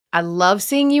I love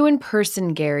seeing you in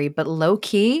person, Gary, but low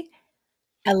key,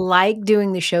 I like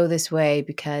doing the show this way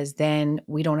because then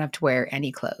we don't have to wear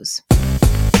any clothes.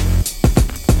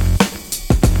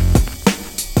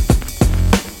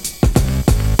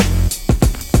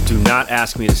 Do not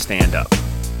ask me to stand up.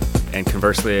 And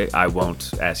conversely, I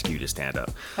won't ask you to stand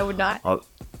up. I would not.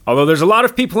 Although there's a lot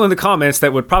of people in the comments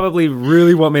that would probably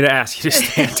really want me to ask you to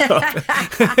stand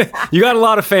up. You got a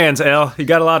lot of fans, Elle. You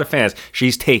got a lot of fans.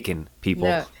 She's taken, people.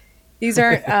 No. These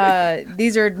aren't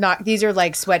these are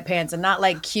like sweatpants, and not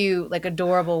like cute, like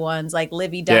adorable ones like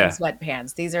Livy Dunn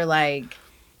sweatpants. These are like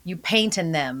you paint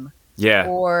in them. Yeah.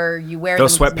 Or you wear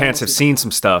those them. Sweatpants have seen some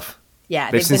stuff.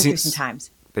 Yeah, they've been through some times.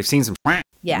 They've seen some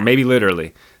yeah. Maybe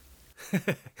literally.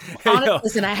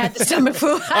 Listen, I had the stomach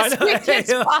flu last week.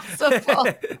 It's possible.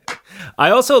 I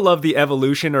also love the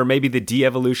evolution, or maybe the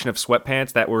de-evolution of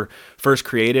sweatpants that were first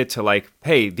created to like,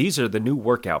 hey, these are the new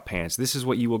workout pants. This is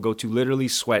what you will go to literally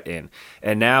sweat in.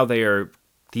 And now they are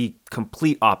the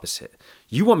complete opposite.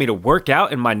 You want me to work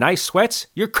out in my nice sweats?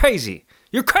 You're crazy.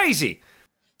 You're crazy.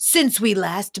 Since we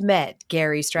last met,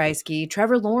 Gary Streisky,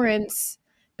 Trevor Lawrence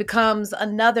becomes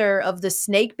another of the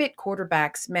snake-bit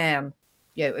quarterbacks. Man,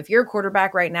 if you're a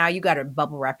quarterback right now, you got to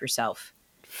bubble wrap yourself.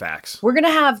 Facts. We're going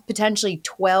to have potentially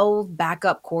 12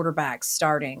 backup quarterbacks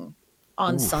starting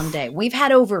on Sunday. We've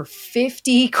had over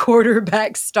 50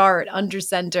 quarterbacks start under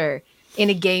center in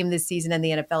a game this season in the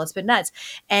NFL. It's been nuts.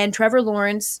 And Trevor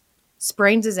Lawrence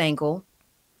sprains his ankle.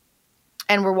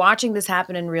 And we're watching this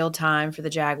happen in real time for the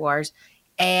Jaguars.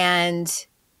 And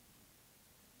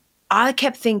I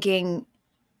kept thinking,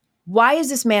 why is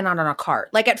this man not on a cart?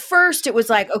 Like at first it was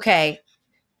like, okay.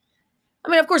 I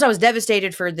mean, of course I was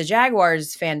devastated for the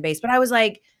Jaguars fan base, but I was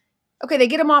like, okay, they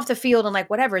get him off the field and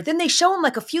like whatever. Then they show him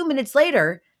like a few minutes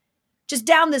later, just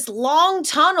down this long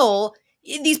tunnel,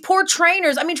 these poor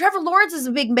trainers. I mean, Trevor Lawrence is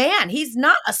a big man. He's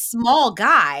not a small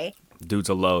guy. Dude's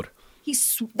a load.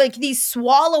 He's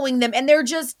swallowing them and they're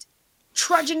just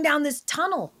trudging down this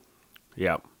tunnel.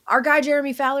 Yeah. Our guy,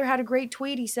 Jeremy Fowler, had a great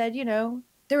tweet. He said,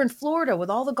 they're in Florida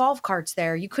with all the golf carts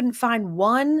there. You couldn't find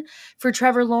one for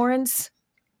Trevor Lawrence.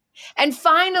 And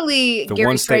finally, the Gary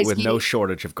one state Streisky, with no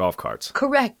shortage of golf carts.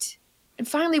 Correct. And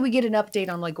finally, we get an update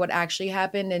on like what actually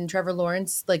happened, and Trevor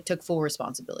Lawrence like took full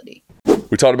responsibility.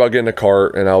 We talked about getting a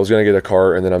cart, and I was going to get a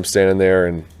cart, and then I'm standing there,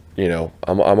 and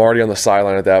I'm already on the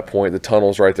sideline at that point. The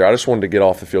tunnel's right there. I just wanted to get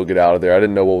off the field, get out of there. I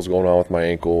didn't know what was going on with my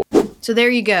ankle. So there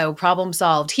you go. Problem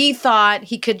solved. He thought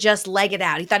he could just leg it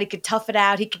out. He thought he could tough it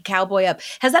out. He could cowboy up.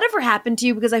 Has that ever happened to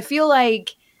you? Because I feel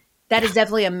like that is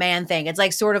definitely a man thing. It's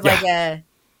like sort of like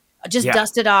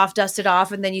dust it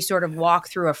off, and then you sort of walk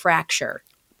through a fracture.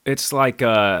 It's like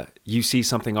you see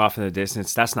something off in the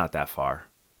distance. That's not that far.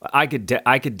 I could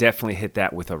definitely hit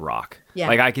that with a rock. Yeah.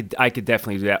 Like I could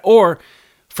definitely do that. Or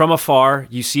from afar,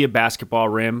 you see a basketball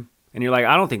rim, and you're like,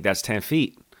 I don't think that's 10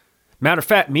 feet. Matter of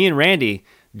fact, me and Randy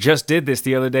just did this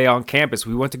the other day on campus.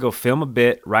 We went to go film a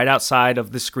bit right outside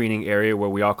of the screening area where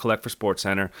we all collect for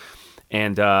SportsCenter.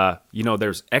 And,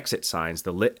 there's exit signs,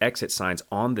 the lit exit signs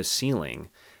on the ceiling.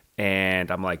 And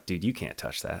I'm like, dude, you can't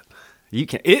touch that. You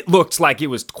can't. It looked like it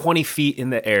was 20 feet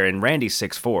in the air, and Randy's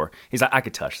 6'4". He's like, I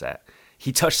could touch that.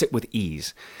 He touched it with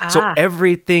ease. So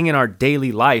everything in our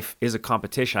daily life is a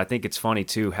competition. I think it's funny,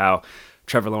 too, how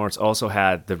Trevor Lawrence also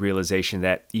had the realization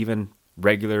that even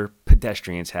regular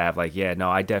pedestrians have, like,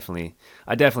 I definitely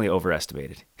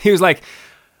overestimated. He was like,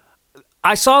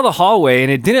 I saw the hallway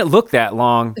and it didn't look that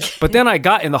long, but then I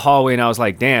got in the hallway and I was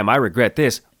like, damn, I regret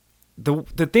this.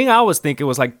 The thing I was thinking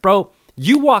was like, bro,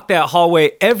 you walk that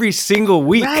hallway every single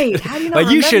week. Right. How do you like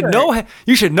you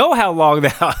should know how long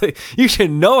that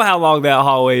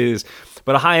hallway is.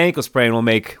 But a high ankle sprain will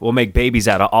make babies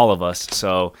out of all of us.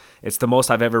 So it's the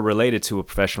most I've ever related to a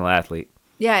professional athlete.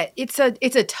 Yeah, it's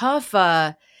a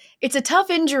tough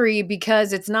injury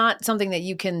because it's not something that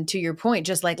you can, to your point,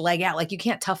 just like leg out. Like you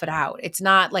can't tough it out. It's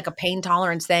not like a pain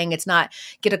tolerance thing. It's not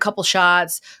get a couple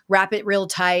shots, wrap it real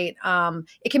tight.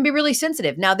 It can be really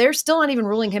sensitive. Now they're still not even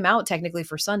ruling him out technically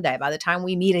for Sunday. By the time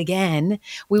we meet again,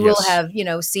 we will have,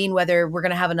 seen whether we're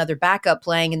going to have another backup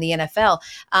playing in the NFL.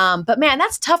 But man,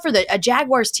 that's tough for a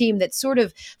Jaguars team that sort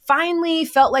of finally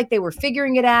felt like they were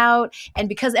figuring it out. And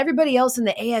because everybody else in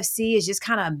the AFC is just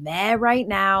kind of meh right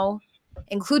now,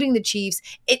 including the Chiefs,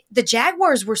 the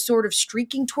Jaguars were sort of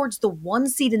streaking towards the 1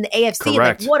 seed in the AFC.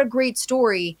 Correct. Like, what a great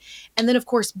story. And then, of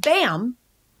course, bam,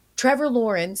 Trevor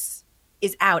Lawrence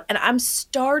is out. And I'm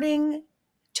starting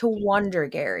to wonder,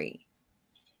 Gary.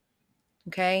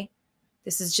 Okay?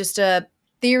 This is just a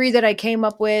theory that I came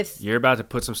up with. You're about to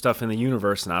put some stuff in the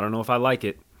universe, and I don't know if I like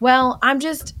it. Well, I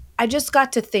just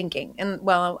got to thinking. And,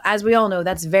 well, as we all know,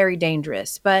 that's very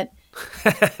dangerous. But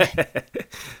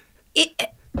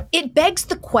It begs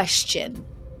the question,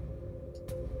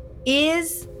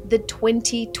 is the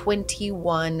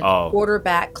 2021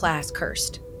 quarterback class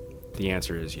cursed? The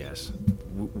answer is yes.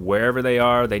 Wherever they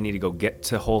are, they need to go get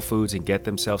to Whole Foods and get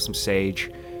themselves some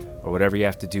sage or whatever you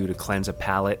have to do to cleanse a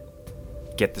palate,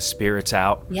 get the spirits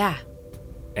out. Yeah.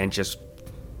 And just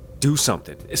do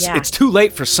something. It's too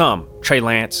late for some, Trey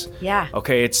Lance. Yeah.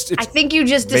 Okay, it's I think you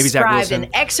just described an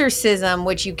exorcism,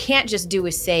 which you can't just do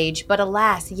with sage, but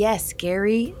alas, yes,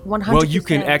 Gary, 100%. Well, you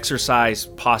can exorcise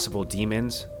possible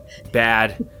demons,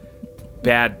 bad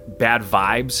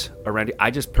vibes around you. I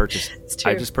just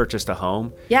purchased a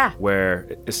home. Yeah.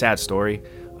 Where, a sad story,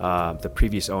 the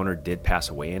previous owner did pass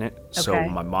away in it. Okay. So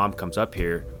when my mom comes up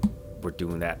here, we're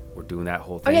doing that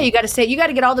whole thing. Oh yeah, you got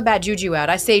to get all the bad juju out.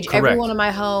 I sage every one of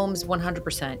my homes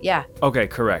 100%. Yeah. Okay,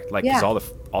 correct. Like, cuz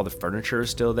all the furniture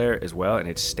is still there as well and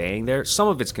it's staying there. Some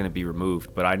of it's going to be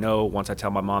removed, but I know once I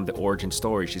tell my mom the origin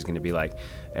story, she's going to be like,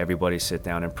 everybody sit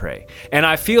down and pray. And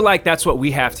I feel like that's what we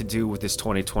have to do with this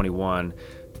 2021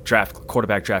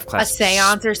 quarterback draft class. A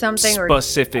seance or something,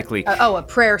 specifically. A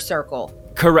prayer circle.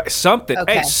 Correct. Something.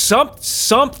 Okay. Hey,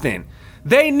 something.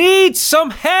 They need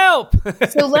some help.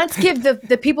 So let's give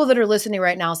the people that are listening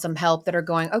right now some help, that are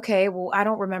going, okay, well, I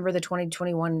don't remember the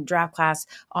 2021 draft class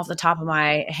off the top of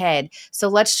my head. So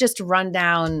let's just run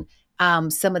down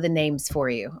some of the names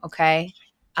for you, okay?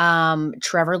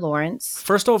 Trevor Lawrence.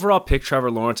 First overall pick,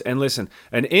 Trevor Lawrence. And listen,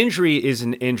 an injury is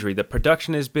an injury. The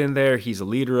production has been there. He's a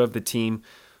leader of the team.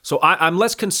 So I'm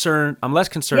less concerned.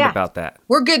 About that.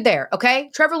 We're good there, okay?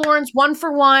 Trevor Lawrence, 1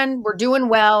 for 1. We're doing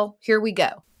well. Here we go.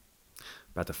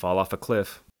 About to fall off a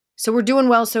cliff. So we're doing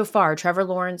well so far. Trevor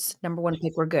Lawrence, number 1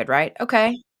 pick. We're good, right?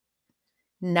 Okay.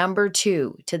 Number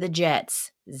 2 to the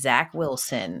Jets, Zach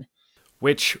Wilson.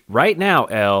 Which right now,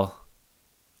 Elle,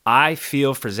 I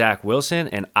feel for Zach Wilson,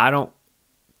 and I don't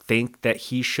think that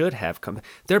he should have come.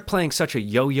 They're playing such a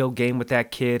yo-yo game with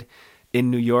that kid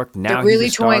in New York. Now they're really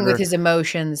toying with his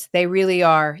emotions. They really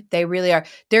are.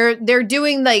 They're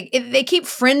doing, like, they keep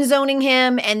friend zoning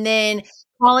him and then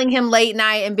calling him late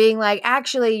night and being like,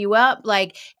 actually, you up?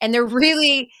 Like, and they're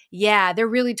really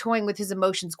toying with his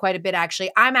emotions quite a bit, actually.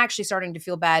 I'm actually starting to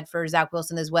feel bad for Zach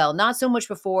Wilson as well. Not so much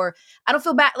before. I don't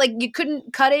feel bad. Like, you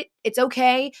couldn't cut it. It's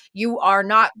okay. You are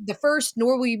not the first,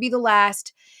 nor will you be the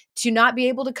last to not be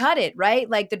able to cut it, right?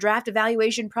 Like, the draft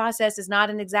evaluation process is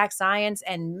not an exact science.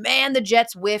 And man, the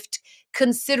Jets whiffed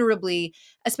considerably,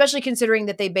 especially considering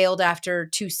that they bailed after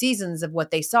 2 seasons of what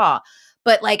they saw.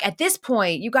 But, like, at this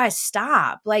point, you guys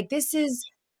stop. Like, this is,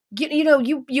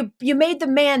 you made the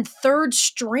man 3rd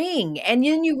string, and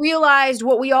then you realized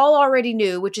what we all already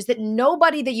knew, which is that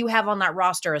nobody that you have on that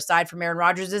roster aside from Aaron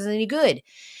Rodgers is any good.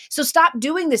 So stop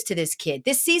doing this to this kid.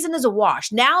 This season is a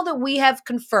wash. Now that we have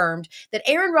confirmed that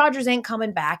Aaron Rodgers ain't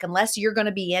coming back unless you're going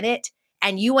to be in it,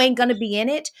 and you ain't going to be in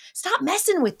it, stop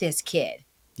messing with this kid.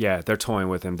 Yeah, they're toying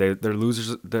with him. They're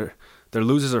losers. Their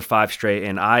losers are 5 straight,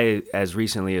 and I, as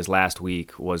recently as last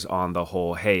week, was on the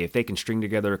whole, hey, if they can string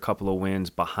together a couple of wins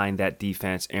behind that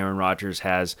defense, Aaron Rodgers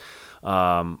has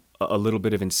a little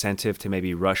bit of incentive to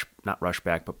maybe push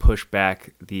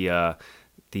back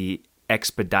the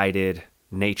expedited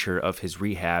nature of his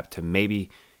rehab to maybe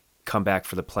come back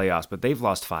for the playoffs. But they've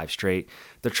lost 5 straight.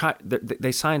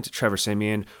 They signed Trevor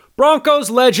Siemian, Broncos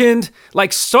legend.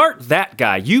 Like, start that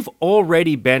guy. You've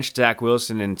already benched Zach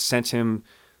Wilson and sent him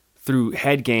through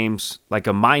head games like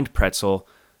a mind pretzel.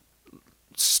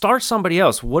 Start somebody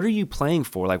else. What are you playing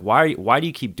for? Like, why do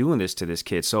you keep doing this to this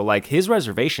kid? So, like, his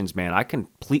reservations, man, I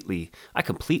completely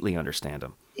understand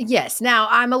them. Yes. Now,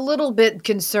 I'm a little bit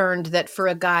concerned that for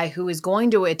a guy who is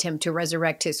going to attempt to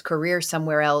resurrect his career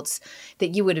somewhere else,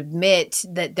 that you would admit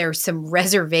that there's some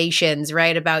reservations,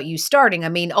 right, about you starting. I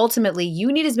mean, ultimately,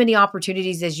 you need as many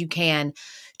opportunities as you can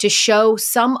to show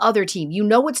some other team. You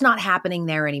know it's not happening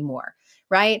there anymore.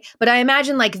 Right. But I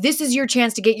imagine, like, this is your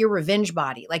chance to get your revenge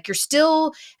body. Like, you're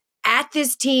still at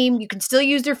this team. You can still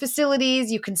use their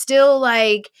facilities. You can still,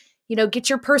 like, get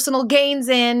your personal gains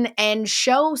in and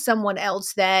show someone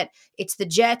else that it's the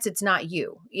Jets. It's not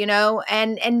you,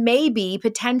 and maybe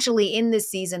potentially in this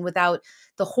season without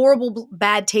the horrible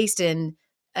bad taste in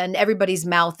everybody's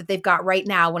mouth that they've got right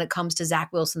now when it comes to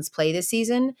Zach Wilson's play this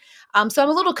season. So I'm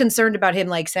a little concerned about him,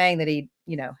 like, saying that he,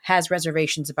 has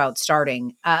reservations about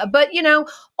starting. But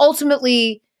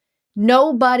ultimately,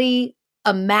 nobody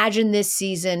imagined this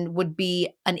season would be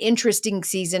an interesting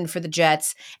season for the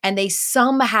Jets. And they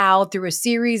somehow, through a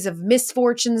series of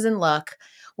misfortunes and luck,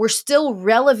 were still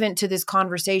relevant to this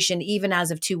conversation even as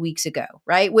of 2 weeks ago,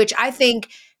 right? Which I think,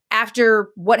 after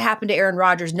what happened to Aaron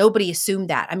Rodgers, nobody assumed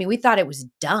that. I mean, we thought it was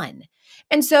done.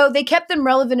 And so they kept them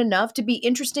relevant enough to be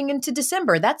interesting into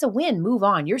December. That's a win. Move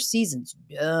on. Your season's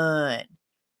done.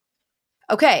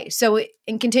 Okay, so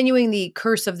in continuing the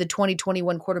curse of the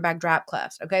 2021 quarterback draft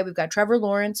class, okay, we've got Trevor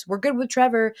Lawrence. We're good with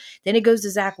Trevor. Then it goes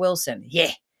to Zach Wilson.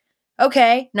 Yeah.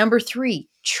 Okay, number 3,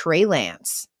 Trey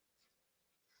Lance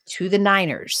to the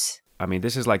Niners. I mean,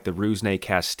 this is like the Rusney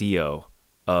Castillo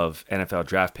of NFL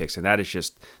draft picks, and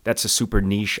that's a super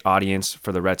niche audience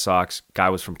for the Red Sox. Guy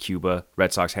was from Cuba.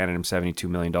 Red Sox handed him $72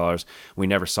 million. We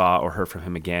never saw or heard from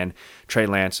him again. Trey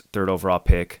Lance, 3rd overall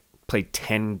pick, played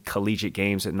 10 collegiate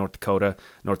games at North Dakota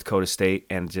State,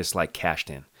 and just like cashed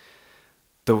in.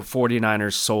 The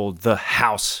 49ers sold the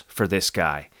house for this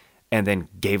guy and then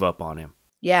gave up on him.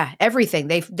 Yeah, everything.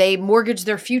 They mortgaged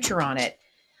their future on it.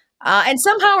 And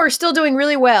somehow are still doing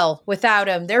really well without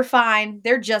him. They're fine.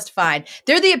 They're just fine.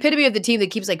 They're the epitome of the team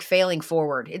that keeps like failing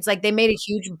forward. It's like they made a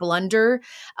huge blunder,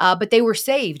 but they were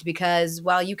saved because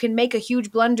while you can make a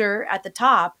huge blunder at the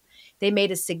top, they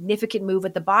made a significant move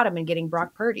at the bottom in getting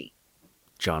Brock Purdy.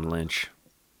 John Lynch.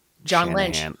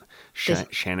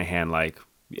 Shanahan, like,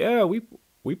 yeah,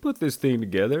 we put this thing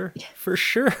together for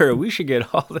sure. We should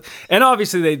get all the, and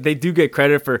obviously they do get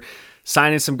credit for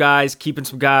signing some guys, keeping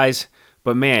some guys.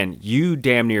 But man, you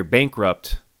damn near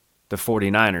bankrupt the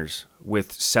 49ers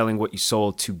with selling what you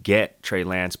sold to get Trey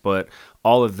Lance. But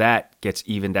all of that gets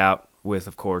evened out with,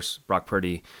 of course, Brock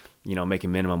Purdy,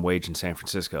 making minimum wage in San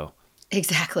Francisco.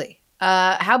 Exactly.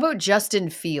 How about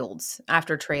Justin Fields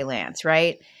after Trey Lance,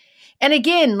 right? And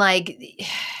again, like,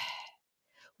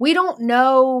 we don't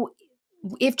know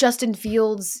if Justin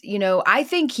Fields, I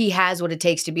think he has what it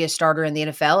takes to be a starter in the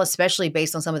NFL, especially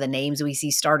based on some of the names we see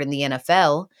start in the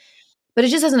NFL. But it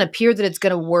just doesn't appear that it's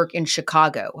going to work in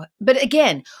Chicago. But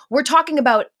again, we're talking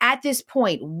about, at this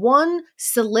point, one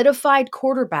solidified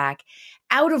quarterback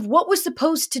out of what was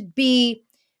supposed to be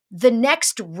the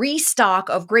next restock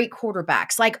of great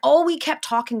quarterbacks. Like, all we kept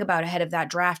talking about ahead of that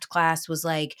draft class was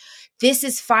like, this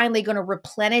is finally going to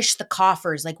replenish the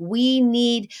coffers. Like, we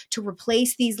need to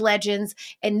replace these legends.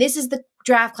 And this is the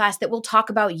draft class that we'll talk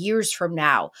about years from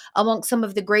now, among some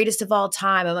of the greatest of all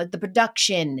time, among the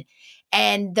production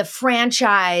and the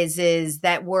franchises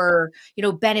that were,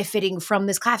 benefiting from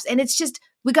this class. And it's just,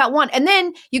 we got one. And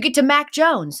then you get to Mac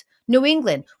Jones, New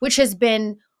England, which has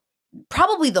been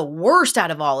probably the worst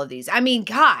out of all of these. I mean,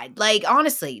 God, like,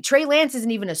 honestly, Trey Lance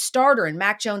isn't even a starter, and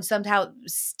Mac Jones somehow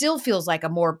still feels like a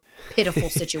more pitiful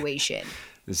situation.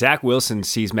 Zach Wilson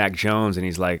sees Mac Jones and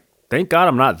he's like, thank God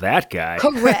I'm not that guy.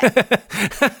 Correct.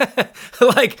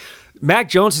 Like, Mac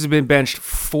Jones has been benched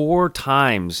 4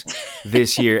 times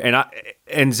this year,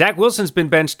 and Zach Wilson's been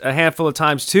benched a handful of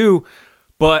times too.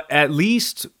 But at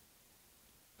least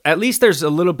there's a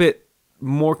little bit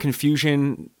more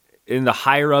confusion in the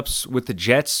higher ups with the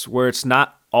Jets, where it's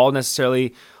not all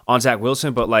necessarily on Zach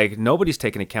Wilson, but like nobody's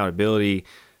taking accountability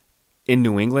in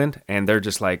New England, and they're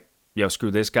just like, yo,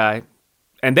 screw this guy.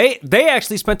 And they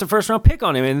actually spent the 1st round pick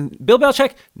on him. And Bill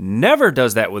Belichick never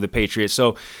does that with the Patriots.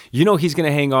 So, he's going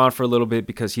to hang on for a little bit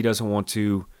because he doesn't want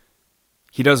to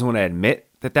admit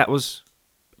that was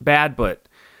bad. But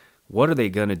what are they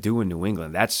going to do in New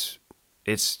England?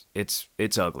 It's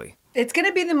ugly. It's going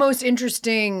to be the most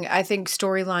interesting, I think,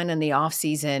 storyline in the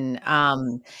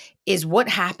offseason is what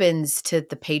happens to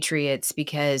the Patriots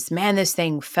because, man, this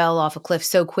thing fell off a cliff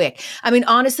so quick. I mean,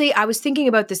 honestly, I was thinking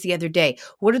about this the other day.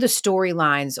 What are the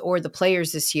storylines or the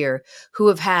players this year who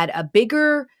have had a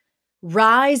bigger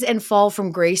rise and fall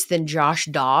from grace than Josh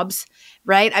Dobbs,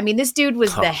 right? I mean, this dude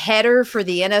was the header for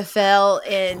the NFL,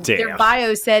 and their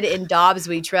bio said, "In Dobbs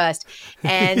we trust."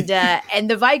 And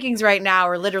the Vikings right now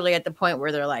are literally at the point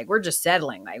where they're like, we're just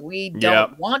settling. Like, we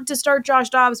don't want to start Josh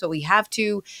Dobbs, but we have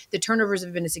to. The turnovers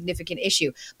have been a significant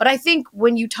issue. But I think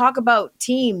when you talk about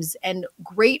teams and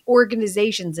great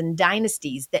organizations and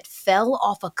dynasties that fell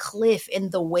off a cliff in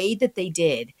the way that they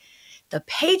did, the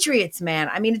Patriots, man,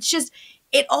 I mean, it's just,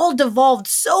 it all devolved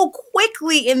so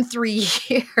quickly in 3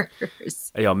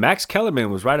 years. Yo, Max Kellerman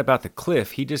was right about the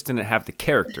cliff. He just didn't have the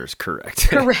characters correct.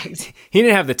 Correct. He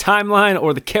didn't have the timeline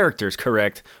or the characters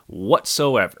correct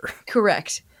whatsoever.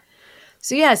 Correct.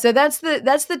 So yeah, so that's the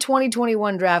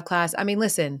 2021 draft class. I mean,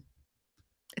 listen,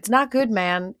 it's not good,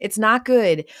 man. It's not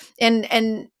good.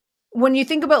 And when you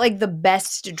think about like the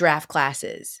best draft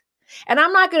classes, and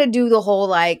I'm not going to do the whole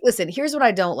like, listen, here's what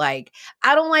I don't like.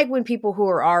 I don't like when people who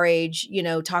are our age,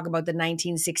 talk about the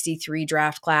 1963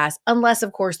 draft class, unless,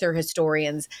 of course, they're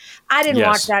historians. I didn't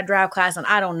watch that draft class and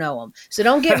I don't know them. So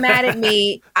don't get mad at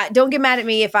me. Don't get mad at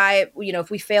me if if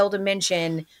we fail to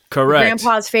mention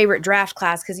Grandpa's favorite draft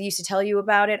class because he used to tell you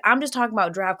about it. I'm just talking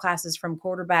about draft classes from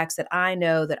quarterbacks that I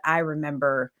know, that I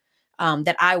remember.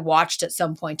 that I watched at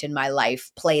some point in my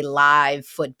life play live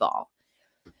football.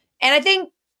 And I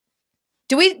think,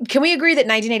 can we agree that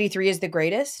 1983 is the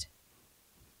greatest?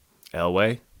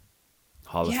 Elway,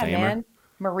 Hall of Yeah, Famer. man.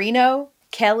 Marino,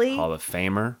 Kelly. Hall of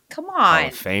Famer. Come Hall on.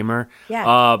 of Famer.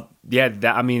 Yeah.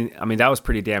 Yeah. I mean, that was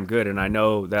pretty damn good, and I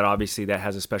know that obviously that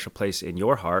has a special place in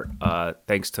your heart,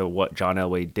 thanks to what John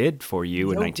Elway did for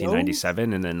you in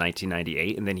 1997 and then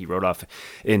 1998, and then he rode off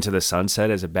into the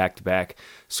sunset as a back-to-back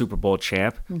Super Bowl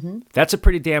champ. Mm-hmm. That's a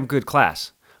pretty damn good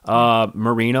class.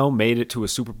 Marino made it to a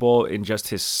Super Bowl in just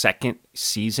his second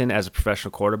season as a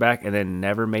professional quarterback, and then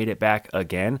never made it back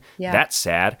again. Yeah. That's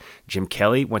sad. Jim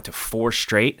Kelly went to 4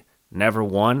 straight. Never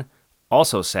won.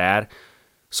 Also sad.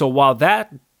 So while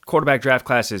that quarterback draft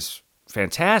class is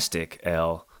fantastic,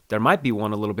 Elle, there might be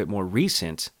one a little bit more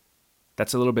recent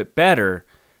that's a little bit better,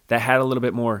 that had a little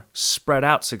bit more spread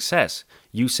out success.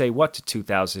 You say what to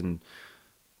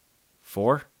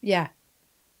 2004? Yeah.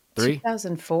 3?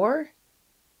 2004?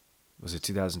 Was it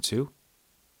 2002?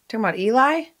 Talking about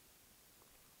Eli?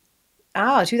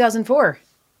 Oh, 2004.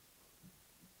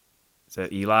 Is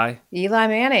that Eli? Eli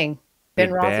Manning. Ben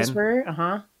Big Ben? Roethlisberger.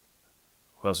 Uh-huh.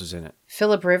 Who else was in it?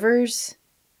 Phillip Rivers.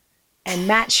 And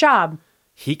Matt Schaub.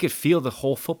 He could feel the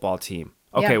whole football team.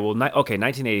 Okay, Yeah. well,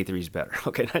 1983 is better.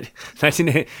 Okay,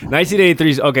 1983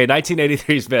 is okay.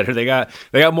 1983 is better. They got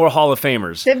more Hall of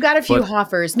Famers. They've got a few But-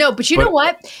 Hoffers. No, but you know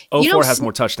what? 04 has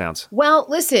more touchdowns. Well,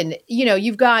 listen,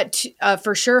 you've got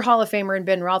for sure Hall of Famer and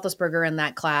Ben Roethlisberger in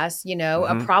that class,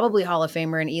 a probably Hall of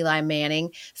Famer and Eli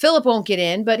Manning. Phillip won't get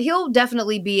in, but he'll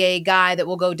definitely be a guy that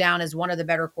will go down as one of the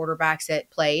better quarterbacks that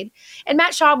played. And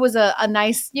Matt Schaub was a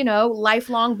nice,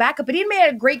 lifelong backup, but he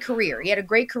had a great career. He had a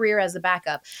great career as a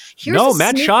backup.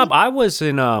 Matt Schaub. I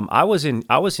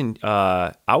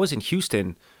was in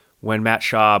Houston when Matt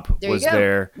Schaub was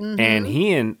there, and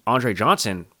he and Andre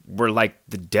Johnson were like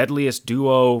the deadliest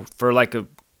duo for like a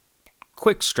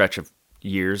quick stretch of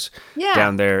years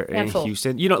down there in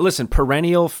Houston. Listen,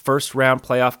 perennial first round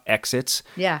playoff exits.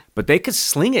 Yeah. But they could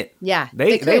sling it. Yeah.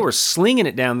 They were slinging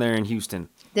it down there in Houston.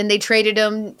 Then they traded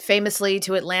him famously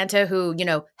to Atlanta, who,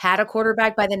 had a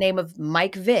quarterback by the name of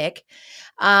Mike Vick.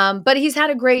 But he's had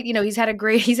a great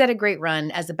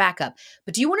run as a backup.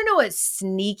 But do you want to know a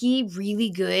sneaky, really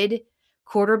good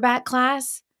quarterback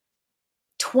class?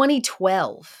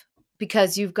 2012,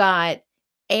 because you've got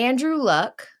Andrew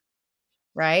Luck,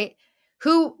 right?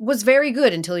 Who was very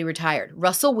good until he retired.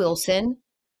 Russell Wilson,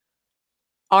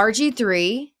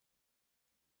 RG3.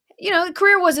 The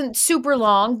career wasn't super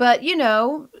long, but,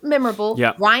 memorable.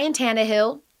 Yeah. Ryan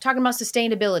Tannehill, talking about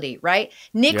sustainability, right?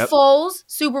 Nick Foles,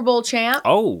 Super Bowl champ.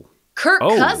 Oh. Kirk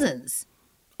Cousins.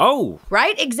 Oh.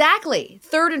 Right? Exactly.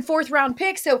 3rd and 4th round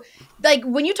picks. So,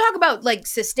 when you talk about,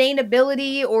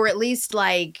 sustainability or at least,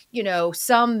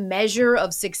 some measure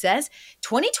of success,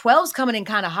 2012's coming in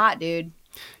kind of hot, dude.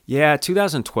 Yeah,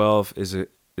 2012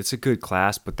 it's a good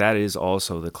class, but that is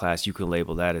also the class you can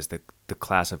label that as the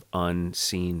class of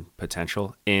unseen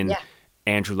potential in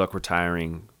Andrew Luck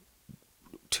retiring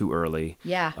too early.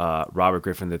 Yeah. Robert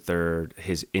Griffin III,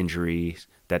 his injury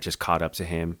that just caught up to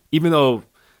him. Even though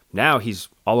now he's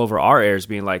all over our airs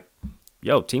being like,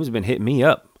 yo, teams have been hitting me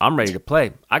up. I'm ready to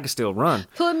play. I can still run.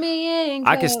 Put me in,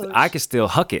 I coach. can still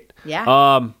huck it. Yeah.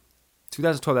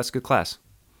 2012, that's a good class.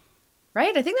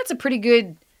 Right? I think that's a pretty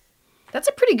good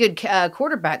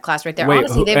quarterback class right there. Wait,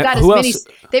 honestly,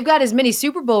 they've got as many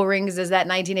Super Bowl rings as that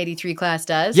 1983 class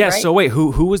does. Yeah, right? so wait,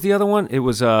 who was the other one? It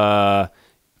was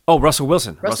Russell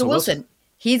Wilson. Russell Wilson.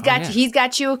 He's got you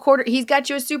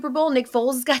a Super Bowl. Nick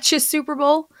Foles has got you a Super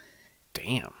Bowl.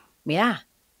 Damn. Yeah.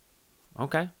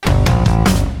 Okay.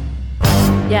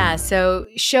 Yeah, so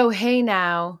Shohei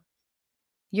now,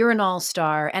 you're an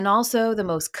all-star and also the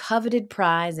most coveted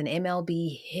prize in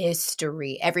MLB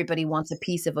history. Everybody wants a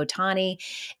piece of Ohtani,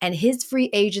 and his free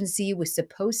agency was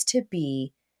supposed to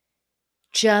be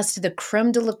just the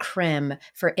creme de la creme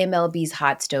for MLB's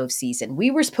hot stove season.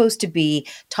 We were supposed to be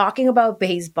talking about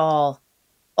baseball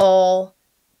all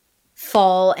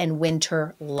fall and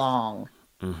winter long.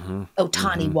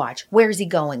 Ohtani watch. Where's he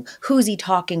going? Who's he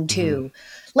talking to?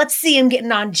 Let's see him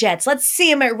getting on jets. Let's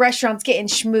see him at restaurants getting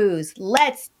schmooze.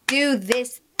 Let's do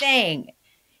this thing.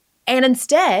 And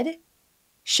instead,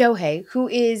 Shohei, who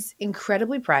is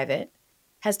incredibly private,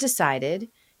 has decided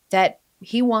that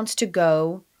he wants to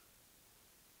go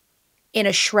in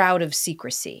a shroud of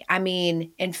secrecy. I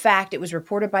mean, in fact, it was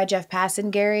reported by Jeff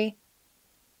Passan, Gary,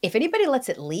 if anybody lets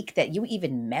it leak that you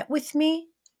even met with me,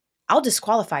 I'll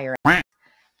disqualify your ass.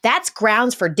 That's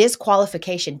grounds for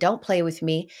disqualification. Don't play with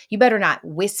me. You better not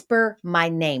whisper my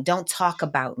name. Don't talk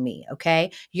about me,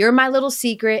 okay? You're my little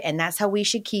secret, and that's how we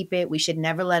should keep it. We should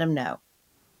never let them know.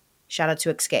 Shout out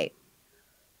to Escape.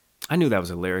 I knew that was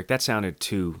a lyric. That sounded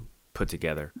too put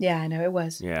together. Yeah, I know it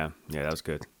was. Yeah, that was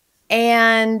good.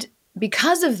 And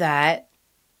because of that,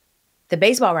 the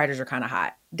baseball writers are kind of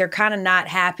hot. They're kind of not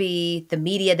happy. The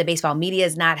baseball media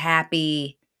is not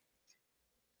happy.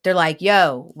 They're like,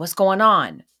 yo, what's going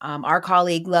on? Our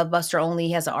colleague, Lovebuster Only,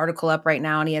 has an article up right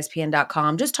now on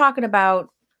ESPN.com just talking about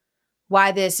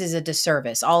why this is a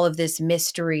disservice. All of this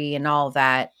mystery and all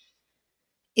that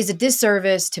is a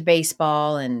disservice to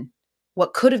baseball and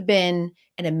what could have been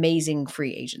an amazing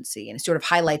free agency. And it sort of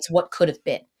highlights what could have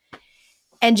been.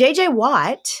 And J.J.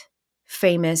 Watt,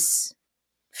 famous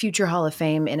future Hall of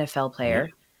Fame NFL player.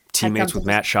 Yeah. Teammates with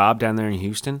Matt Schaub down there in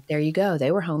Houston. There you go.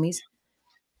 They were homies.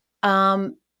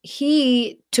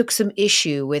 He took some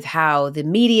issue with how the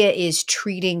media is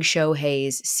treating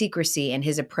Shohei's secrecy and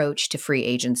his approach to free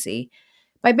agency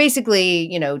by basically,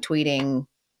 tweeting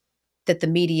that the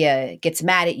media gets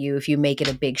mad at you if you make it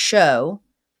a big show,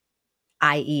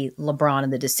 i.e. LeBron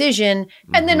and the decision,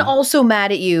 and then also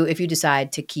mad at you if you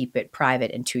decide to keep it private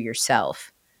and to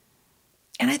yourself.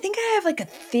 And I think I have like a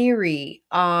theory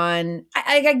on,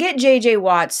 I get JJ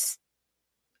Watt's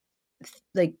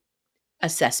like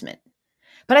assessment,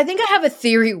 but I think I have a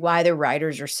theory why the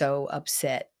writers are so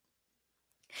upset.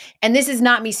 And this is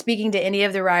not me speaking to any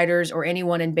of the writers or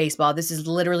anyone in baseball. This is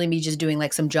literally me just doing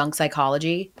like some junk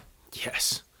psychology.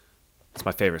 Yes. It's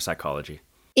my favorite psychology.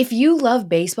 If you love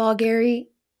baseball, Gary,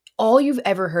 all you've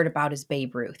ever heard about is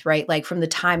Babe Ruth, right? Like from the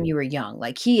time you were young,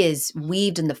 like he is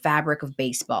weaved in the fabric of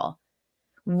baseball.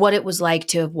 What it was like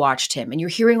to have watched him. And you're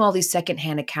hearing all these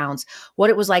secondhand accounts, what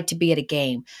it was like to be at a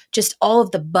game, just all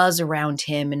of the buzz around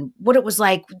him and what it was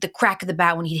like, the crack of the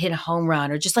bat when he hit a home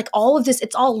run, or just like all of this,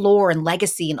 it's all lore and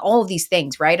legacy and all of these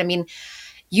things, right? I mean,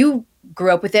 you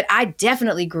grew up with it. I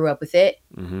definitely grew up with it.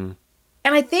 Mm-hmm.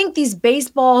 And I think these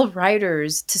baseball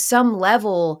writers, to some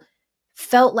level,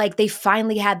 felt like they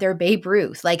finally had their Babe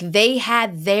Ruth. Like they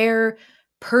had their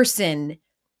person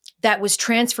that was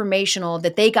transformational,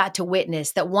 that they got to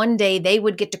witness, that one day they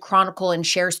would get to chronicle and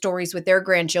share stories with their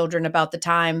grandchildren about the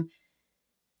time,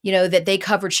 that they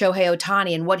covered Shohei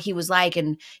Ohtani and what he was like.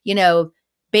 And,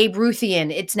 Babe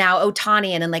Ruthian, it's now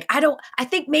Ohtanian. And like, I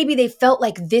think maybe they felt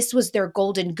like this was their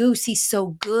golden goose. He's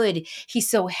so good. He's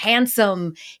so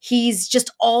handsome. He's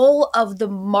just all of the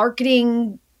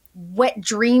marketing wet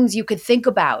dreams you could think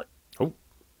about. Oh.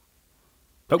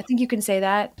 I think you can say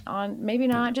that on, maybe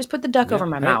not. Just put the duck over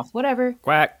my mouth, whatever.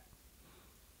 Quack.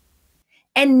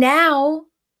 And now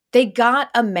they got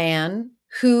a man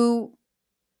who,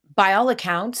 by all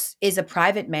accounts, is a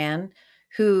private man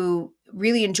who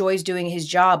really enjoys doing his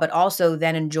job, but also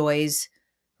then enjoys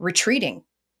retreating.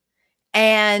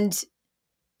 And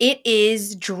it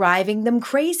is driving them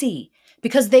crazy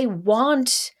because they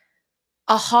want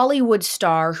a Hollywood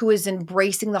star who is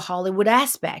embracing the Hollywood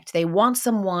aspect. They want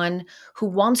someone who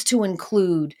wants to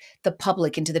include the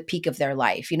public into the peak of their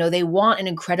life. They want an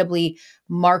incredibly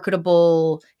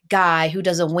marketable guy who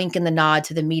does a wink and the nod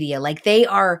to the media. Like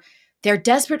they're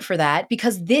desperate for that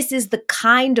because this is the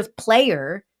kind of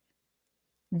player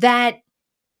that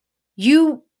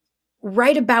you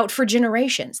write about for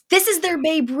generations. This is their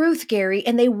Babe Ruth, Gary,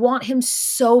 and they want him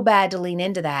so bad to lean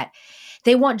into that.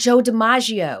 They want Joe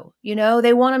DiMaggio,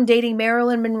 they want him dating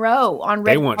Marilyn Monroe on red carpet.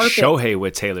 They want Shohei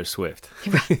with Taylor Swift.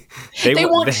 they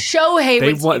want Shohei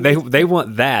with Taylor Swift. They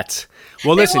want that.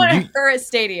 Well, listen, they want her at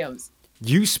stadiums.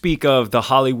 You speak of the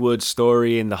Hollywood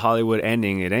story and the Hollywood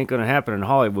ending. It ain't going to happen in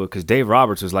Hollywood because Dave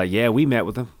Roberts was like, yeah, we met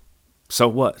with him. So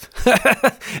what?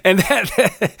 and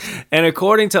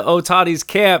according to Ohtani's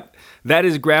camp, that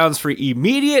is grounds for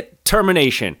immediate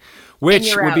termination.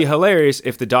 Which would be hilarious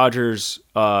if the Dodgers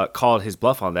called his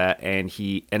bluff on that and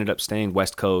he ended up staying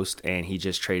West Coast and he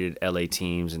just traded LA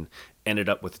teams and ended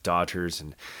up with the Dodgers.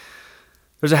 And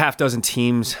there's a half dozen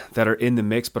teams that are in the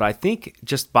mix. But I think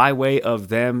just by way of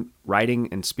them writing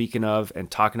and speaking of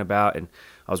and talking about, and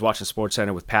I was watching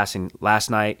SportsCenter with Passing last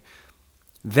night,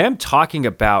 them talking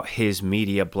about his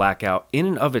media blackout in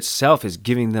and of itself is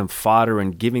giving them fodder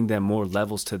and giving them more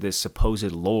levels to this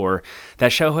supposed lore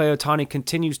that Shohei Ohtani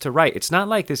continues to write. It's not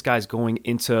like this guy's going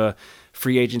into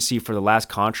free agency for the last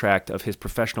contract of his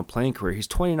professional playing career. He's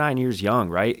 29 years young,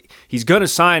 right? He's going to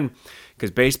sign,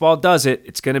 because baseball does it,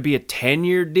 it's going to be a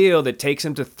 10-year deal that takes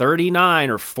him to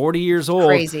 39 or 40 years old.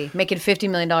 Crazy. Making $50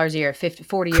 million a year,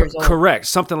 40 years old. Correct.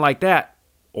 Something like that.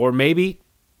 Or maybe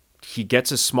he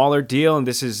gets a smaller deal, and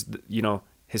this is,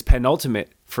 his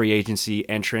penultimate free agency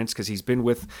entrance because he's been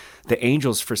with the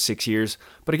Angels for 6 years.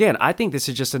 But again, I think this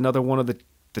is just another one of the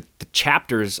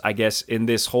chapters, I guess, in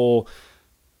this whole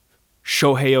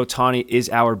Shohei Ohtani is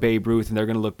our Babe Ruth, and they're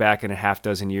going to look back in a half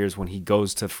dozen years when he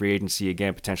goes to free agency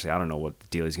again, potentially. I don't know what the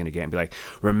deal he's going to get, and be like,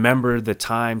 remember the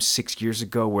time 6 years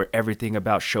ago where everything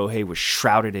about Shohei was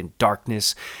shrouded in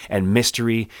darkness and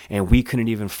mystery, and we couldn't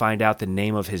even find out the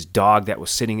name of his dog that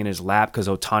was sitting in his lap because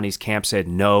Ohtani's camp said,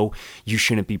 no, you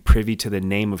shouldn't be privy to the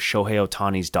name of Shohei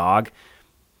Ohtani's dog.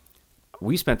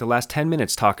 We spent the last 10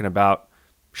 minutes talking about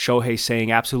Shohei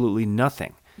saying absolutely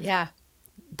nothing. Yeah.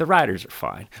 The Riders are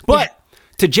fine. But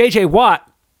to JJ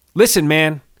Watt, listen,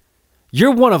 man,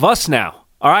 you're one of us now,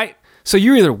 all right? So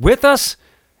you're either with us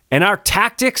and our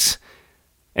tactics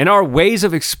and our ways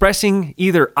of expressing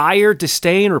either ire,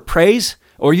 disdain, or praise,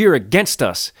 or you're against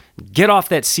us. Get off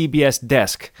that CBS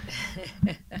desk.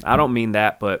 I don't mean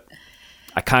that, but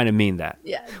I kind of mean that.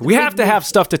 Yeah, we have to have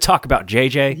stuff to talk about,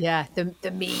 JJ. Yeah,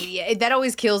 the media. That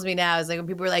always kills me now. Is like when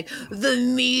people are like, the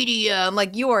media. I'm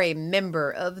like, you are a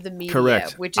member of the media.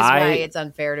 Correct. Which is why it's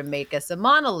unfair to make us a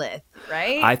monolith,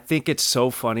 right? I think it's so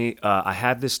funny. I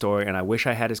have this story, and I wish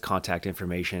I had his contact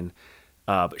information.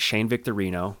 But Shane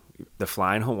Victorino, the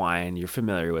Flying Hawaiian, you're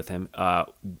familiar with him.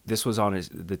 This was on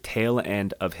the tail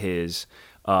end of his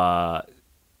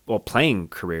playing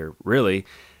career, really.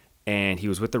 And he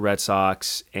was with the Red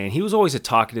Sox, and he was always a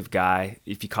talkative guy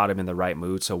if you caught him in the right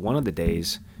mood. So one of the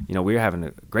days, we were having a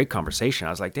great conversation.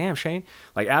 I was like, damn, Shane,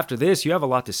 like after this, you have a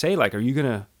lot to say. Like, are you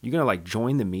gonna like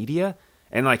join the media?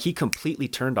 And like he completely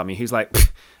turned on me. He's like,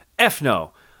 F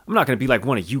no, I'm not gonna be like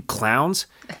one of you clowns.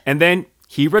 And then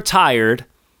he retired.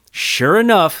 Sure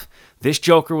enough, this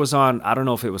joker was on, I don't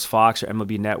know if it was Fox or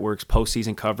MLB Network's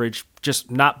postseason coverage,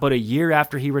 just not but a year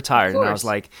after he retired. And I was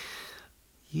like,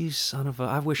 you son of a,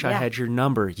 I wish I had your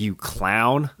number, you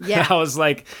clown. Yeah. I was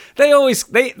like, they always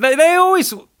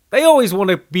want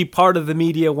to be part of the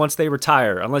media once they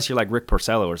retire, unless you're like Rick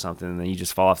Porcello or something, and then you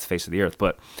just fall off the face of the earth.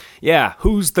 But yeah,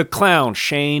 who's the clown,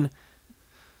 Shane?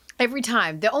 Every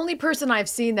time. The only person I've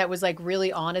seen that was like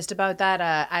really honest about that,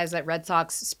 I was at Red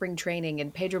Sox spring training,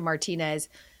 and Pedro Martinez,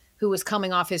 who was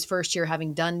coming off his first year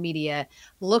having done media,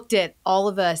 looked at all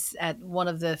of us at one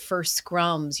of the first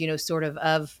scrums,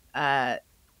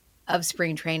 of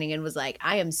spring training, and was like,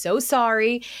 I am so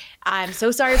sorry. I'm so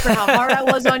sorry for how hard I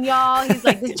was on y'all. He's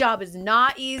like, this job is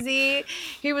not easy.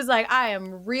 He was like, I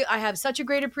have such a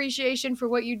great appreciation for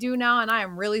what you do now, and I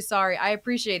am really sorry. I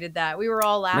appreciated that. We were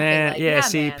all laughing. Man,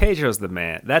 like, man. Pedro's the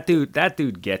man. That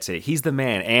dude gets it. He's the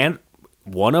man. And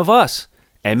one of us.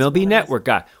 MLB Network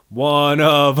guy. One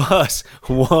of us.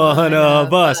 One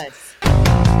of us.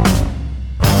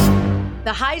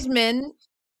 The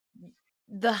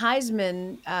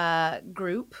Heisman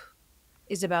group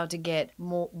is about to get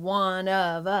one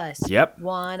of us. Yep.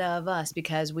 One of us,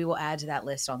 because we will add to that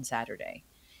list on Saturday.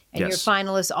 And yes. Your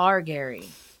finalists are, Gary.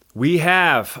 We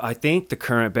have, I think, the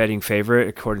current betting favorite,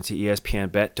 according to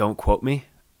ESPN Bet, don't quote me,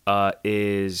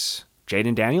 is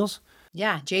Jaden Daniels.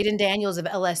 Yeah, Jaden Daniels of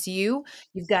LSU.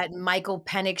 You've got Michael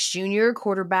Penix Jr.,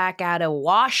 quarterback out of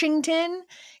Washington.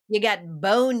 You got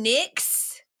Bo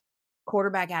Nix,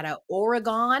 quarterback out of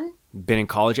Oregon. Been in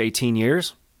college 18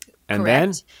 years. And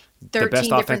Correct. then the best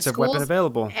offensive weapon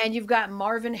available. And you've got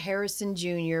Marvin Harrison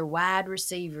Jr., wide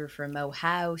receiver from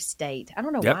Ohio State. I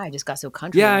don't know why I just got so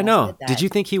country. Yeah, I know. Did you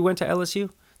think he went to LSU?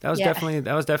 That was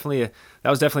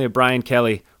definitely a Brian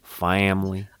Kelly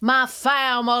family. My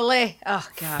family. Oh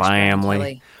gosh.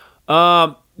 Family.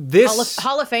 This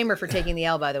Hall of Famer for taking the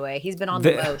L, by the way. He's been on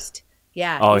the most.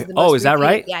 Yeah. Is that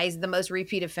right? Yeah, he's the most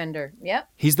repeat offender. Yep.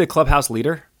 He's the clubhouse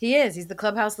leader? He is. He's the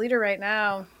clubhouse leader right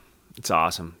now. It's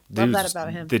awesome. Love that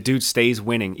about him. The dude stays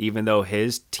winning, even though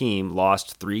his team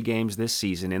lost 3 games this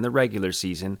season in the regular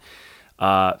season,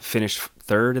 finished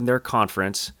third in their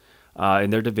conference, in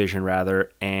their division rather,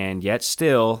 and yet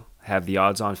still have the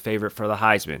odds-on favorite for the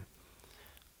Heisman.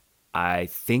 I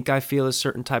think I feel a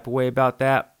certain type of way about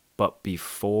that, but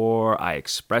before I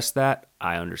express that,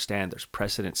 I understand there's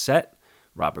precedent set.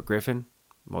 Robert Griffin,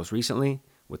 most recently,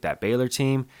 with that Baylor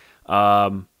team.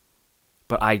 But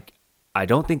I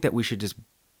don't think that we should just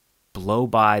blow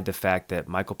by the fact that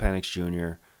Michael Penix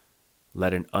Jr.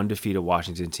 led an undefeated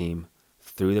Washington team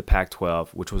through the Pac-12,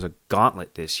 which was a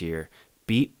gauntlet this year,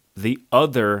 beat the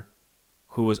other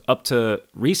who was up to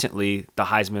recently the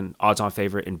Heisman odds-on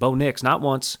favorite in Bo Nix, not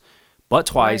once, but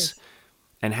twice,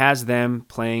 and has them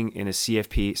playing in a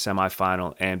CFP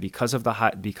semifinal. And because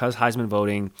Heisman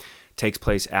voting takes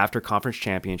place after conference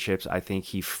championships, I think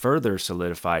he further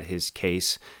solidified his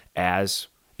case as,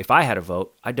 if I had a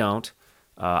vote, I don't,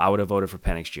 I would have voted for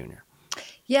Penix Jr.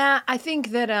 Yeah, I think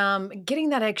that getting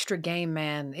that extra game,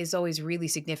 man, is always really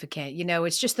significant.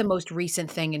 It's just the most recent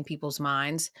thing in people's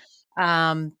minds.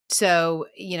 So,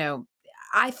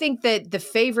 I think that the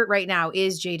favorite right now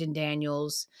is Jaden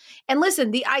Daniels. And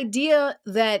listen, the idea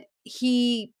that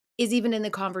he is even in the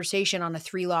conversation on a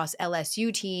 3-loss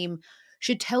LSU team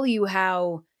should tell you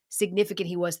how significant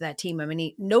he was to that team. I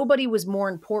mean, nobody was more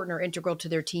important or integral to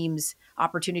their team's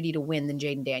opportunity to win than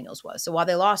Jaden Daniels was. So while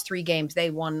they lost 3 games,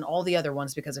 they won all the other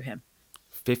ones because of him.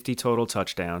 50 total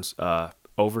touchdowns,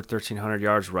 over 1,300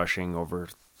 yards rushing, over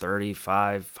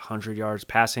 3,500 yards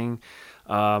passing.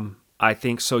 I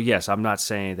think so. Yes, I'm not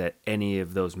saying that any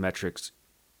of those metrics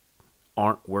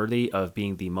aren't worthy of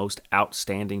being the most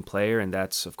outstanding player, and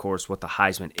that's, of course, what the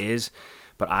Heisman is.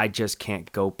 But I just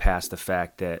can't go past the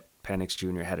fact that Penix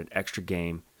Jr. had an extra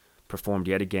game, performed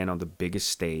yet again on the biggest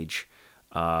stage,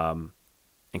 and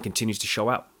continues to show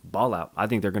out, ball out. I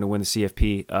think they're going to win the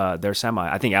CFP, their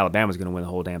semi. I think Alabama's going to win the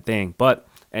whole damn thing. But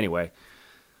anyway,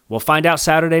 we'll find out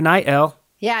Saturday night, Elle.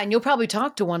 Yeah, and you'll probably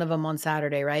talk to one of them on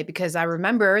Saturday, right? Because I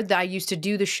remember that I used to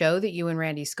do the show that you and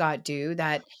Randy Scott do,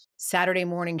 that Saturday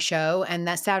morning show, and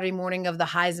that Saturday morning of the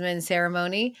Heisman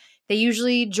ceremony, they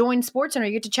usually join SportsCenter.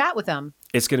 You get to chat with them.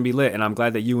 It's going to be lit, and I'm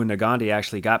glad that you and Nagandi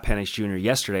actually got Penix Jr.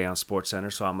 yesterday on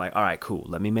SportsCenter. So I'm like, all right, cool.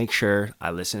 Let me make sure I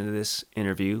listen to this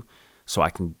interview so I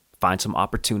can find some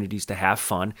opportunities to have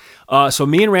fun. So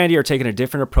me and Randy are taking a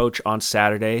different approach on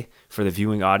Saturday for the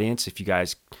viewing audience. If you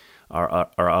guys are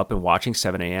up and watching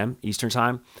 7 a.m. Eastern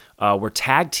time, we're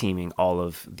tag teaming all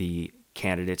of the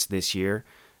candidates this year.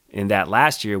 In that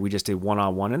last year, we just did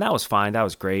one-on-one, and that was fine. That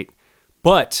was great.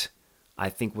 But I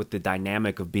think with the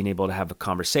dynamic of being able to have a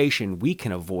conversation, we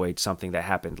can avoid something that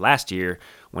happened last year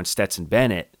when Stetson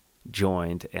Bennett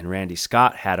joined and Randy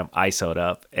Scott had him ISO'd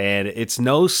up. And it's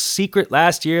no secret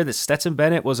last year that Stetson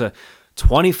Bennett was a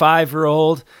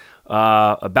 25-year-old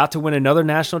about to win another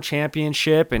national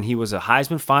championship, and he was a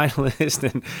Heisman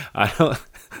finalist. And I don't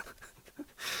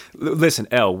listen,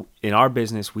 Elle, in our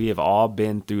business, we have all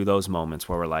been through those moments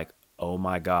where we're like, oh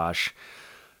my gosh,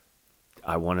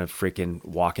 I want to freaking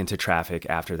walk into traffic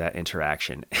after that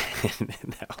interaction.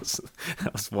 And that was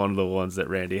one of the ones that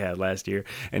Randy had last year,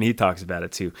 and he talks about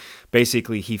it too.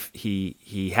 Basically,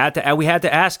 he had to, we had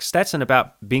to ask Stetson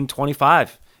about being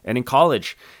 25 and in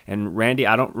college. And Randy,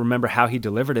 I don't remember how he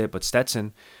delivered it, but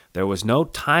Stetson, there was no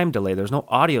time delay, there was no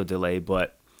audio delay,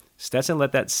 but Stetson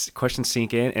let that question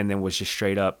sink in and then was just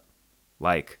straight up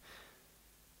like,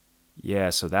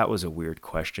 yeah, so that was a weird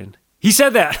question. He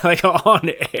said that like on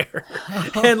air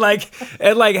and like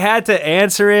had to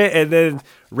answer it. And then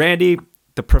Randy,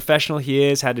 the professional he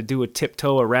is, had to do a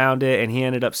tiptoe around it, and he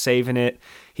ended up saving it.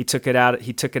 He took it out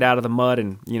of the mud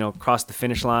and, crossed the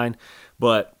finish line.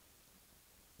 But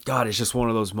God, it's just one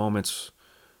of those moments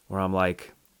where I'm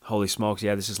like, holy smokes,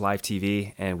 yeah, this is live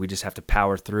TV, and we just have to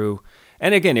power through.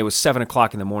 And again, it was 7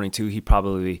 o'clock in the morning too. He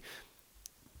probably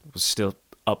was still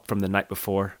up from the night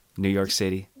before, New York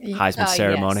City Heisman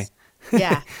ceremony. Yes.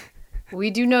 Yeah. We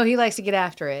do know he likes to get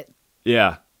after it.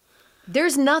 Yeah.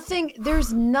 There's nothing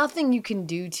you can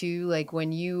do to, like,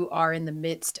 when you are in the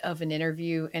midst of an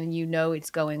interview and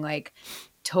it's going like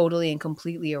totally and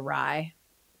completely awry.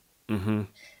 Mm-hmm.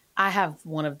 I have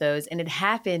one of those, and it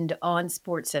happened on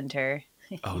SportsCenter.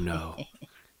 Oh no.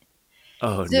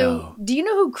 Oh So, no. do you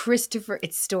know who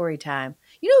it's story time.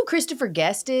 You know who Christopher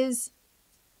Guest is?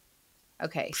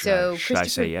 Okay, so should I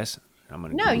say yes?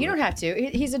 No, you don't have to.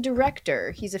 He's a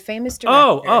director. He's a famous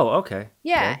director. Oh, okay.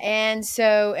 Yeah, Okay.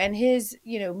 and his,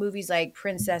 movies like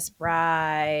Princess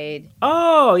Bride.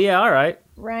 Oh, yeah, all right.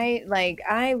 Right? Like,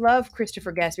 I love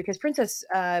Christopher Guest because Princess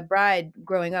Bride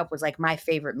growing up was like my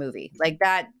favorite movie. Like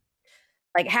that,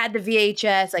 like had the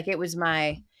VHS, like it was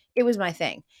my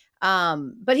thing.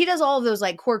 But he does all of those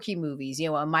like quirky movies,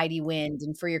 A Mighty Wind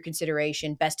and For Your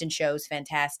Consideration, Best in Show's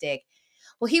fantastic.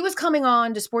 Well, he was coming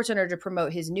on to SportsCenter to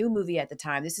promote his new movie at the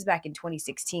time. This is back in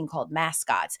 2016 called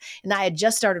Mascots. And I had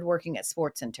just started working at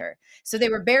SportsCenter. So they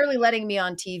were barely letting me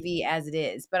on TV as it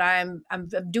is. But I'm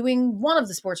doing one of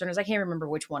the SportsCenters. I can't remember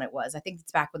which one it was. I think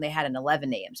it's back when they had an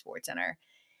 11 a.m. SportsCenter.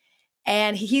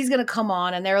 And he's going to come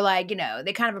on, and they're like,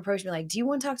 they kind of approached me like, do you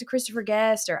want to talk to Christopher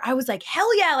Guest? Or I was like,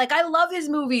 hell yeah. Like, I love his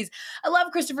movies. I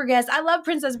love Christopher Guest. I love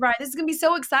Princess Bride. This is going to be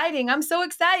so exciting. I'm so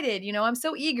excited. I'm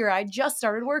so eager. I just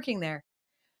started working there.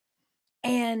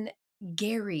 And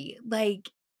Gary, like,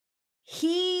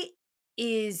 he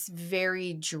is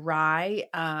very dry,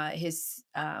 his,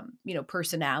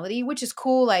 personality, which is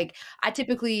cool. Like, I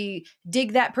typically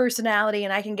dig that personality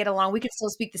and I can get along. We can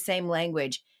still speak the same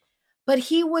language. But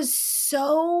he was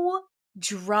so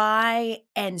dry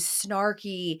and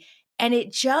snarky, and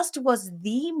it just was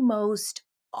the most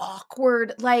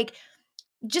awkward. Like,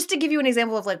 just to give you an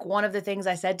example of like one of the things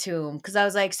I said to him, because I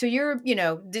was like, so you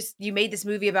made this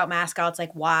movie about mascots,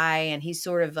 like why? And he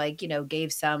sort of like,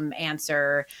 gave some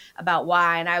answer about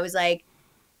why. And I was like,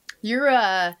 you're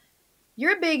a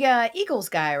big Eagles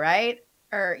guy, right?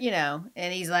 Or,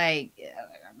 and he's like, "Yeah,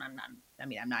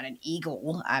 I'm not an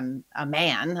eagle. I'm a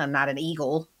man. I'm not an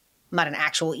eagle. I'm not an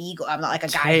actual eagle. I'm not like a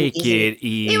guy who Take isn't."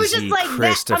 it It was just easy, like that. I mean,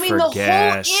 Christopher the whole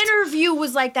Guest. interview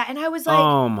was like that. And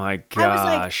Oh my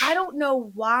gosh. I don't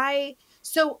know why.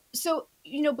 So,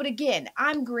 but again,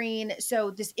 I'm green.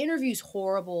 So this interview's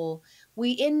horrible.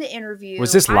 We end the interview.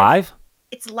 Was this live?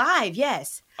 It's live,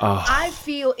 yes. Oh.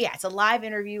 It's a live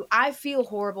interview. I feel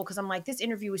horrible because I'm like, this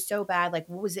interview was so bad. Like,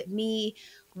 was it me?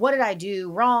 What did I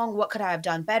do wrong? What could I have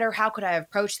done better? How could I have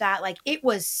approached that? Like, it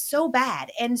was so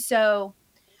bad. And so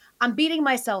I'm beating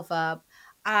myself up.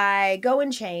 I go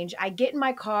and change. I get in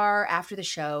my car after the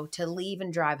show to leave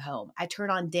and drive home. I turn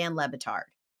on Dan Lebitard,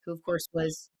 who of course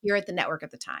was here at the network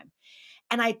at the time.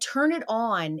 And I turn it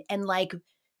on and like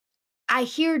I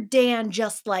hear Dan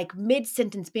just like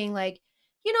mid-sentence being like,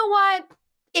 "You know what?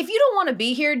 If you don't want to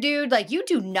be here, dude, like you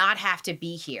do not have to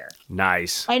be here."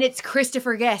 Nice. And it's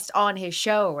Christopher Guest on his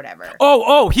show or whatever.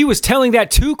 Oh, he was telling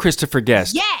that to Christopher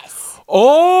Guest. Yes.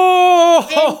 Oh,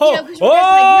 And, Christopher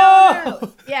Guest's like,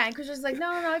 no. Yeah, and Christopher's like,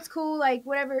 no, it's cool, like,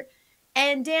 whatever.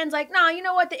 And Dan's like, nah, you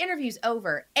know what? The interview's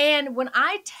over. And when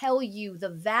I tell you the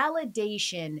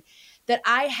validation that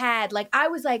I had, like, I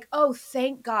was like, oh,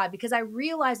 thank God, because I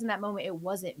realized in that moment it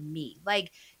wasn't me.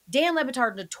 Like, Dan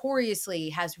Lebitard notoriously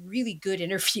has really good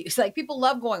interviews. Like, people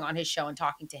love going on his show and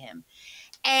talking to him.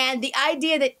 And the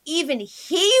idea that even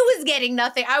he was getting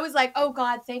nothing, I was like, oh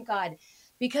God, thank God.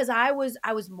 Because I was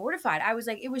mortified. I was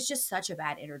like, it was just such a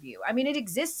bad interview. I mean, it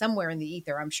exists somewhere in the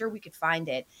ether. I'm sure we could find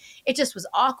it. It just was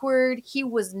awkward. He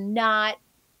was not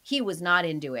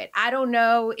into it. I don't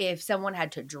know if someone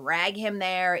had to drag him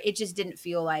there. It just didn't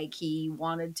feel like he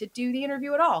wanted to do the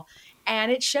interview at all.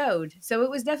 And it showed. So it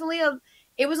was definitely a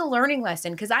learning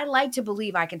lesson because I like to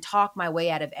believe I can talk my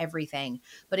way out of everything.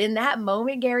 But in that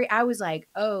moment, Gary, I was like,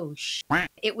 oh,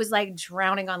 it was like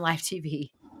drowning on live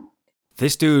TV.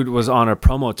 This dude was on a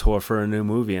promo tour for a new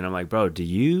movie, and I'm like, bro, do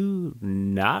you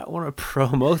not want to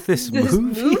promote this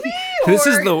movie? This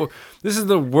is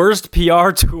the worst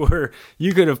PR tour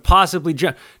you could have possibly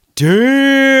done.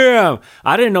 Damn!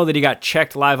 I didn't know that he got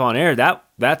checked live on air.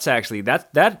 That's actually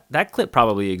that clip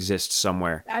probably exists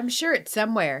somewhere. I'm sure it's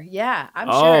somewhere. Yeah, I'm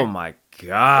sure. Oh my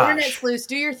gosh! Internet sleuths,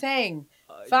 do your thing.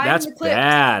 Find that's the clips.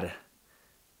 Bad.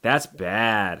 That's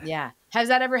bad. Yeah. Has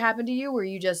that ever happened to you where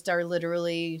you just are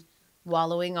literally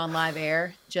wallowing on live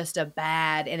air, just a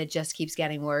bad, and it just keeps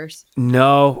getting worse?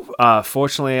 No,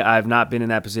 fortunately, I've not been in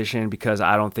that position because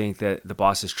I don't think that the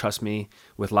bosses trust me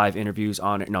with live interviews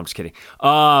on it. No, I'm just kidding.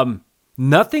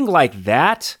 Nothing like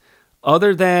that,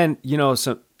 other than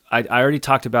I already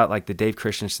talked about like the Dave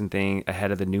Christensen thing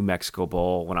ahead of the New Mexico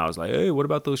Bowl when I was like, hey, what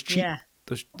about those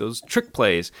those trick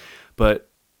plays? But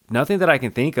nothing that I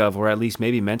can think of, or at least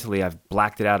maybe mentally, I've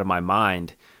blacked it out of my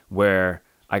mind where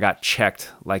I got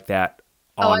checked like that.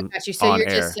 I got you. So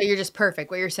you're just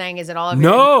perfect. What you're saying is that all of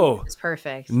your is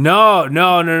perfect. No.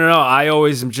 I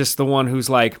always am just the one who's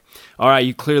like, all right,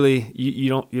 you clearly you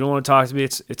don't want to talk to me.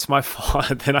 It's my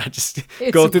fault. Then I just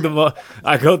go through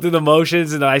the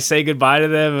motions and I say goodbye to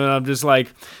them, and I'm just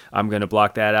like, I'm gonna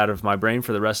block that out of my brain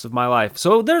for the rest of my life.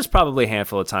 So there's probably a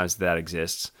handful of times that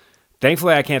exists.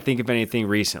 Thankfully, I can't think of anything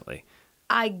recently.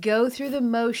 I go through the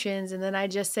motions and then I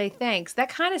just say thanks. That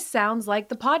kind of sounds like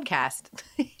the podcast.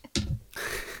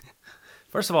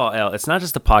 First of all, Elle, it's not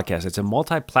just a podcast; it's a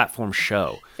multi-platform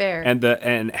show. Fair.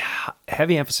 And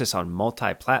heavy emphasis on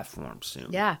multi-platform soon.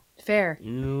 Yeah, fair.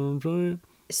 You know what I'm saying?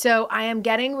 So I am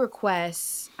getting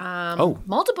requests,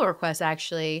 multiple requests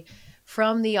actually,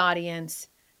 from the audience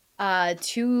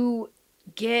to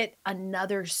get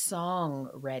another song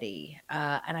ready.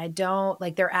 And I don't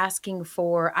they're asking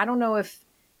for, I don't know if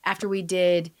after we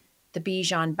did the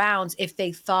Bijan Bounce, if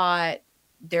they thought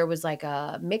there was like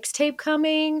a mixtape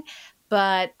coming,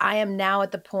 but I am now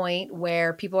at the point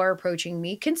where people are approaching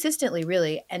me consistently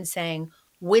really and saying,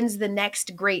 when's the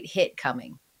next great hit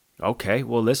coming? Okay.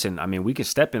 Well, listen, I mean, we can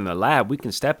step in the lab, we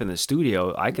can step in the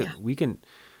studio. We can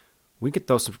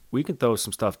throw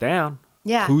some stuff down.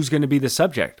 Yeah. Who's going to be the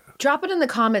subject? Drop it in the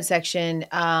comment section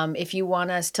if you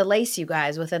want us to lace you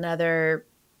guys with another,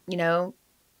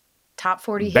 top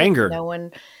 40 banger. Hit no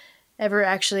one ever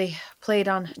actually played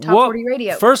on top 40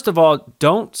 radio. First of all,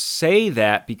 don't say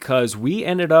that because we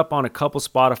ended up on a couple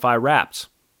Spotify Wraps.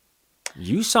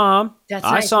 You saw them. That's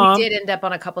I nice. saw We did end up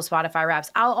on a couple Spotify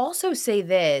Wraps. I'll also say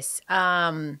this.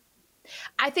 I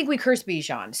think we cursed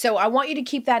Bijan. So I want you to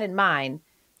keep that in mind.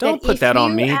 Don't put that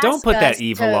on me. Don't put that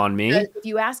evil on me. If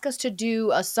you ask us to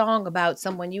do a song about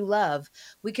someone you love,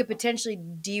 we could potentially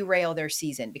derail their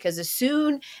season, because as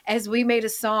soon as we made a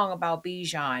song about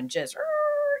Bijan, just,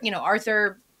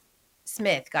 Arthur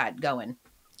Smith got going.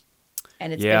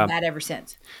 And it's been bad ever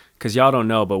since. Because y'all don't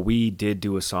know, but we did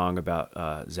do a song about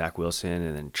Zach Wilson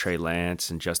and then Trey Lance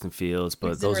and Justin Fields,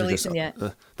 but those are just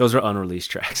those are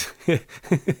unreleased tracks.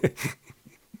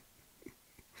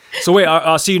 So wait,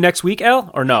 I'll see you next week, Elle,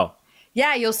 or no?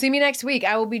 Yeah, you'll see me next week.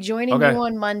 I will be joining you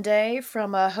on Monday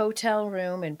from a hotel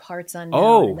room in parts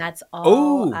unknown. And that's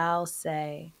all I'll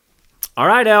say. All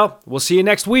right, Elle. We'll see you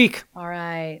next week. All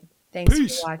right. Thanks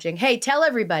for watching. Hey, tell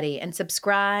everybody and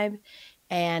subscribe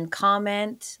and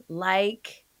comment,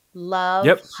 like, love,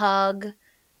 hug.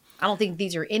 I don't think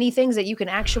these are any things that you can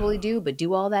actually do, but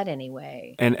do all that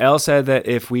anyway. And Elle said that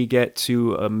if we get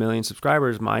to 1 million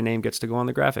subscribers, my name gets to go on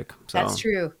the graphic. So that's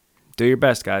true. Do your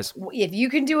best, guys. If you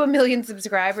can do 1 million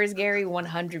subscribers, Gary,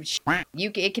 100,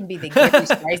 it can be the Gary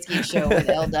Striesky show with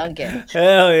Elle Duncan.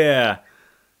 Hell yeah.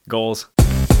 Goals.